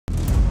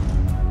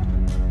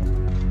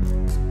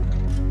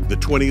The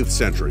 20th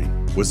century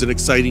was an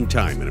exciting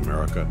time in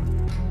America,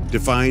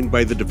 defined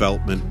by the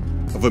development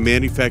of a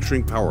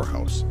manufacturing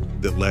powerhouse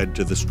that led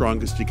to the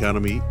strongest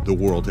economy the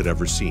world had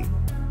ever seen,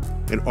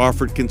 and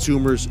offered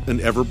consumers an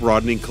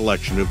ever-broadening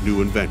collection of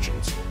new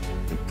inventions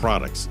and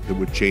products that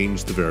would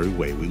change the very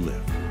way we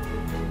live.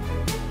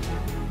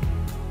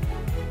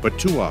 But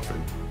too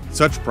often,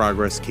 such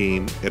progress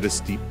came at a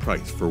steep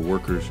price for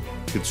workers,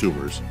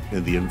 consumers,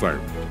 and the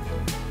environment.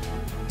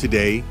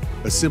 Today,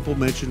 a simple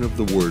mention of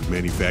the word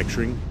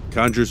manufacturing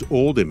conjures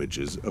old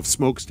images of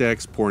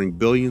smokestacks pouring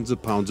billions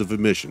of pounds of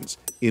emissions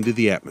into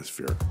the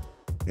atmosphere,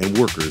 and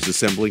workers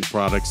assembling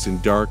products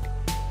in dark,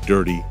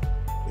 dirty,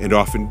 and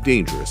often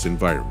dangerous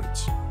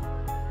environments.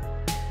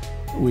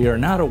 We are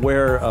not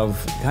aware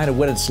of kind of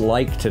what it's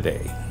like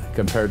today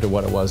compared to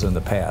what it was in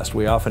the past.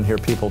 We often hear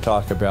people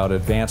talk about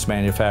advanced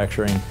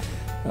manufacturing,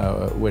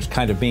 which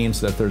kind of means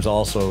that there's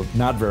also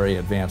not very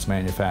advanced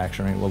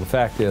manufacturing. Well, the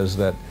fact is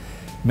that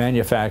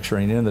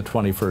manufacturing in the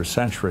 21st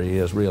century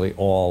is really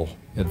all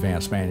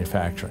advanced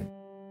manufacturing.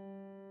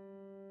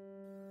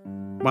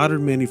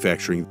 Modern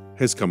manufacturing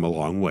has come a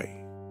long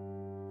way.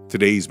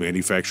 Today's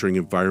manufacturing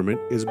environment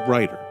is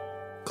brighter,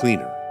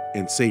 cleaner,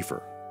 and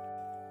safer.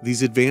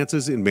 These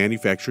advances in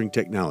manufacturing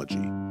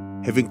technology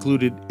have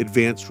included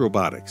advanced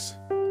robotics,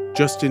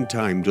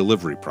 just-in-time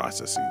delivery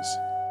processes,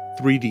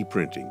 3D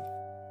printing,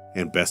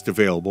 and best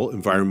available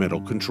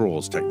environmental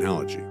controls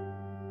technology.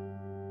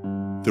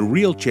 The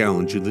real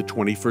challenge in the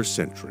 21st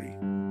century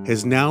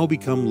has now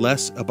become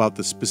less about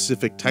the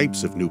specific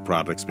types of new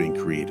products being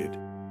created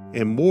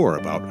and more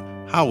about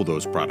how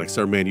those products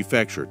are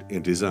manufactured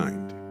and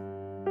designed.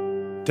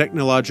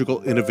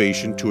 Technological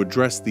innovation to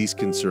address these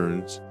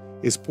concerns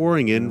is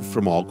pouring in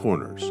from all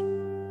corners,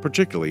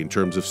 particularly in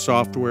terms of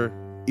software,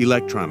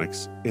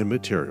 electronics, and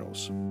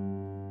materials.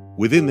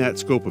 Within that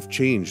scope of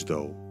change,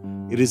 though,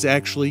 it is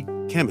actually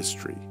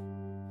chemistry,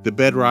 the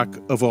bedrock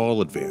of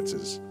all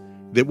advances,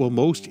 that will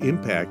most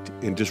impact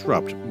and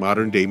disrupt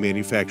modern-day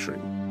manufacturing.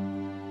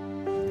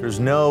 There's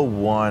no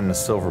one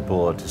silver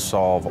bullet to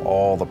solve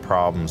all the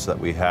problems that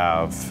we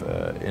have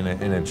in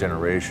a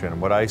generation.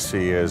 What I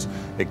see is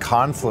a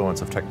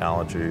confluence of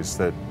technologies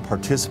that,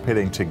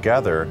 participating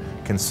together,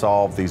 can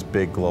solve these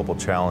big global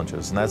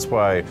challenges. And that's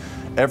why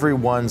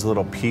everyone's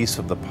little piece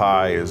of the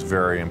pie is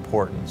very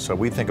important. So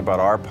we think about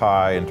our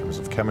pie in terms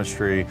of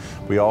chemistry.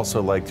 We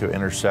also like to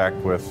intersect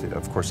with,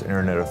 of course,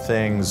 Internet of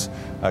Things,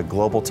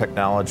 global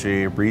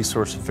technology,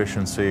 resource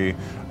efficiency.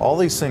 All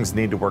these things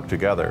need to work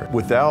together.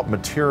 Without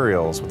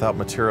materials, without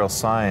material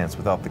science,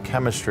 without the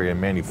chemistry and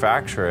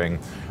manufacturing,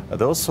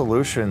 those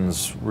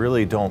solutions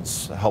really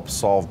don't help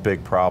solve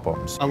big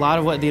problems. A lot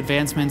of what the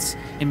advancements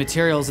in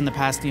materials in the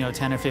past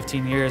 10 or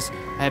 15 years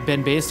have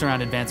been based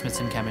around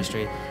advancements in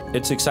chemistry.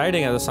 It's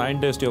exciting as a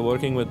scientist. You're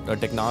working with a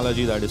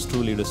technology that is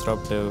truly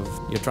disruptive.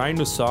 You're trying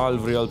to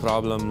solve real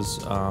problems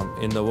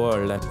in the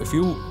world. And if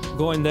you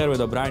go in there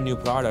with a brand new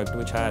product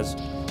which has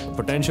the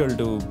potential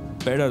to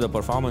better the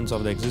performance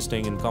of the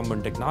existing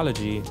incumbent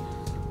technology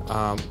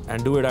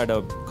and do it at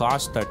a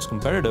cost that's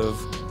competitive,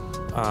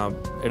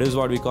 it is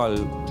what we call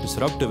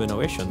disruptive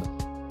innovation.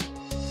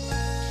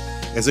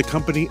 As a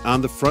company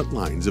on the front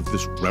lines of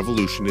this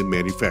revolution in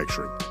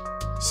manufacturing,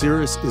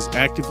 Sirrus is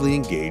actively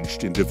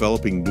engaged in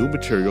developing new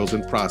materials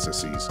and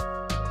processes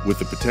with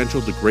the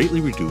potential to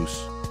greatly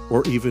reduce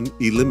or even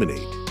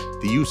eliminate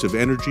the use of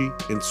energy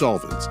and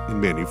solvents in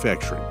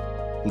manufacturing,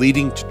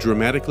 leading to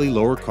dramatically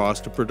lower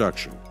cost of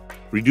production,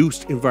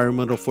 reduced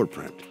environmental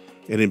footprint,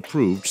 and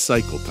improved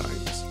cycle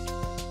times.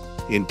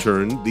 In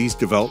turn, these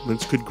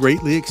developments could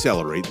greatly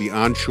accelerate the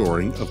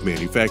onshoring of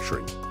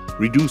manufacturing,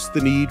 reduce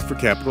the need for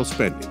capital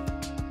spending,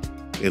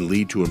 and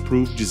lead to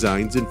improved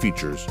designs and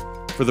features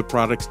for the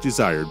products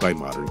desired by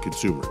modern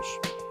consumers.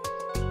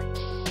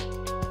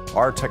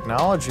 Our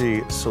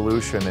technology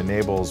solution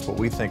enables what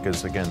we think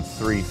is, again,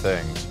 three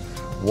things.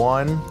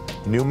 One,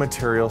 new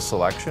material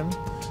selection,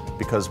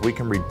 because we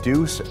can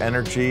reduce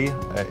energy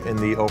in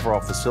the overall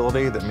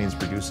facility. That means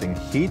reducing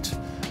heat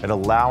and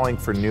allowing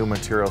for new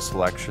material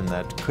selection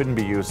that couldn't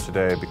be used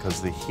today because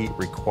of the heat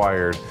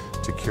required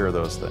to cure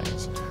those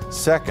things.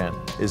 Second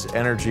is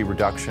energy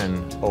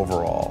reduction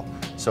overall.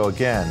 So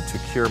again, to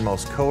cure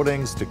most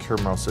coatings, to cure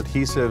most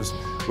adhesives,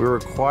 we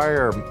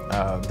require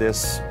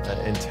this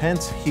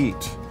intense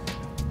heat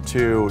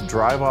to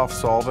drive off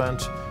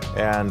solvent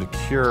and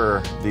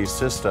cure these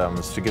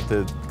systems to get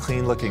the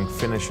clean-looking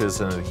finishes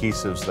and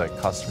adhesives that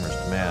customers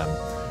demand.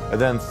 And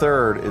then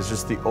third is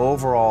just the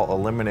overall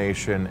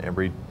elimination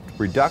and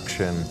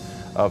reduction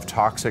of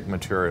toxic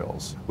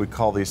materials. We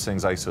call these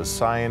things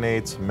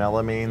isocyanates,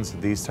 melamines,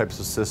 these types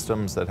of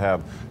systems that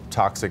have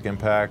toxic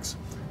impacts.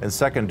 And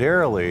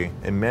secondarily,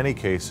 in many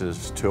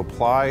cases, to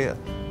apply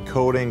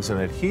coatings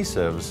and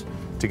adhesives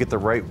to get the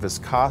right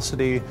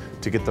viscosity,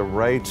 to get the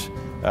right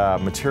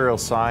material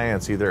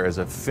science, either as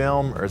a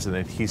film or as an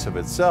adhesive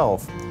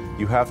itself,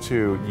 you have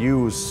to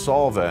use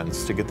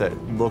solvents to get that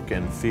look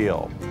and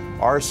feel.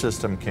 Our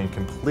system can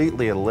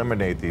completely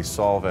eliminate these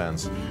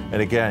solvents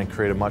and again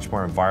create a much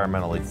more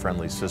environmentally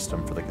friendly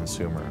system for the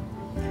consumer.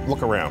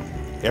 Look around,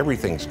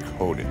 everything's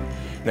coated.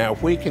 Now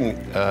if we can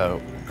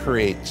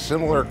create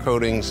similar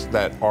coatings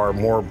that are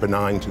more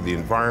benign to the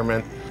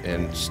environment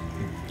and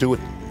do it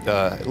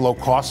low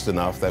cost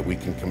enough that we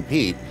can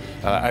compete,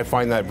 I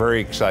find that very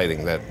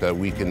exciting, that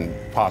we can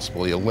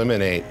possibly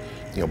eliminate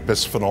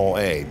bisphenol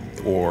A,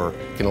 or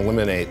can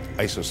eliminate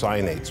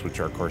isocyanates,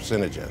 which are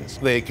carcinogens.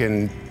 They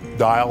can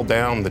dial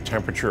down the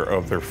temperature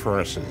of their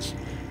furnaces,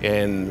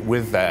 and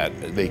with that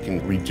they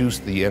can reduce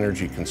the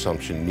energy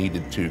consumption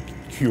needed to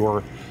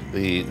cure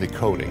the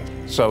coating.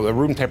 So the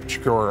room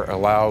temperature cure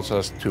allows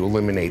us to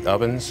eliminate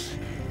ovens,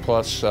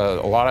 plus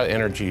a lot of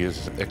energy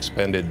is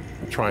expended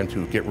trying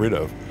to get rid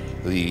of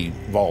the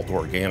volatile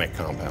organic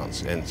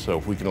compounds, and so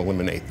if we can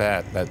eliminate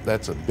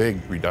that's a big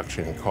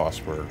reduction in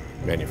cost for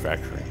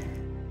manufacturing.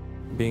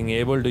 Being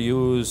able to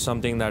use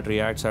something that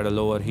reacts at a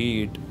lower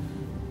heat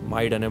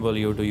might enable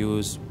you to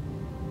use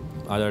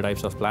other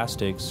types of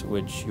plastics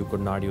which you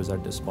could not use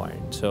at this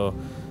point. So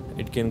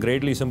it can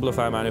greatly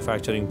simplify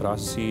manufacturing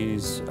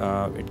processes,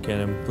 it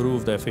can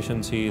improve the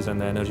efficiencies and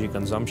the energy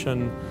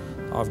consumption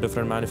of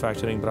different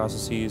manufacturing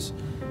processes,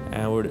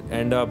 and would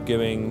end up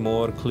giving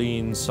more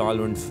clean,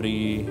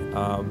 solvent-free,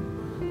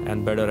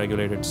 and better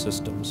regulated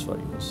systems for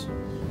use.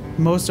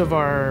 Most of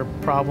our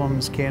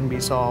problems can be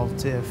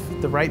solved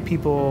if the right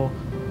people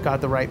got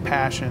the right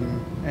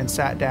passion and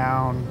sat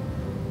down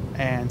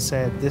and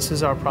said, this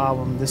is our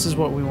problem, this is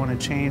what we want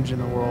to change in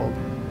the world,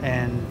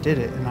 and did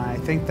it. And I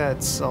think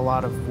that's a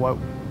lot of what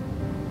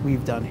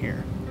we've done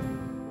here.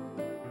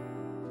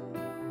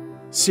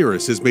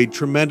 Sirrus has made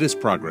tremendous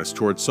progress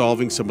towards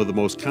solving some of the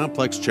most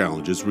complex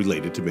challenges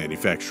related to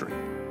manufacturing.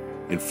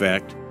 In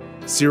fact,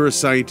 Sirrus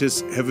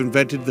scientists have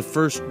invented the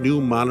first new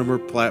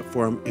monomer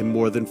platform in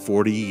more than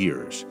 40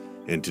 years,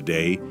 and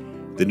today,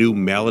 the new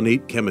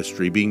malinate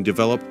chemistry being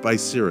developed by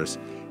Sirrus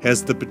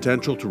has the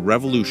potential to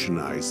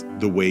revolutionize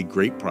the way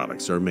great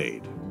products are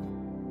made.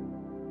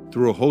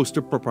 Through a host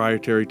of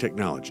proprietary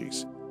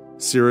technologies,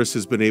 Sirrus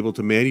has been able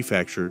to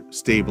manufacture,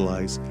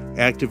 stabilize,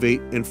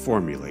 activate, and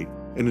formulate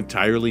an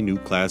entirely new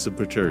class of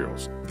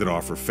materials that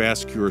offer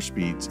fast cure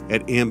speeds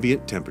at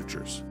ambient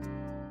temperatures.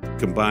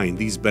 Combined,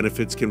 these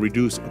benefits can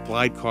reduce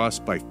applied costs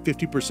by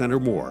 50% or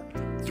more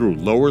through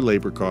lower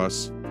labor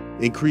costs,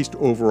 increased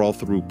overall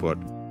throughput,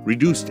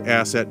 reduced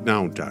asset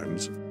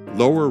downtimes,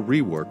 lower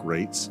rework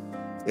rates,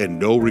 and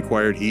no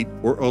required heat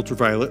or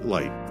ultraviolet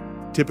light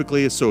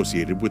typically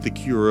associated with the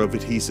cure of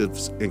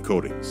adhesives and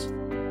coatings.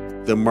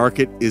 The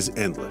market is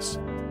endless,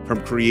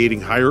 from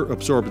creating higher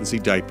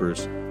absorbency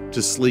diapers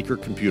to sleeker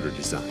computer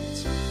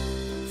designs.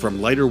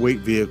 From lighter weight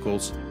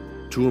vehicles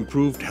to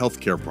improved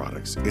healthcare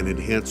products and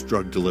enhanced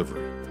drug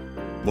delivery.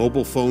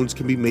 Mobile phones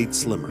can be made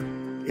slimmer,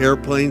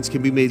 airplanes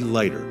can be made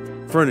lighter,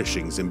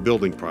 furnishings and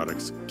building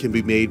products can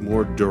be made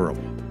more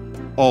durable,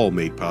 all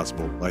made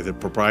possible by the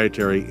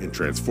proprietary and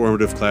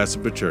transformative class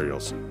of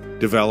materials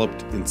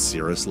developed in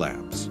Sirrus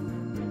Labs.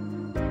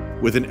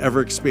 With an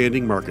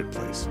ever-expanding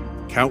marketplace,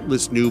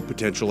 countless new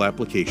potential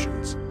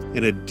applications,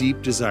 and a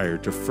deep desire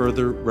to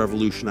further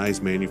revolutionize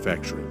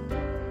manufacturing,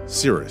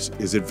 Sirrus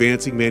is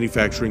advancing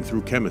manufacturing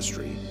through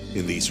chemistry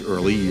in these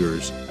early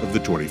years of the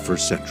 21st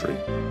century.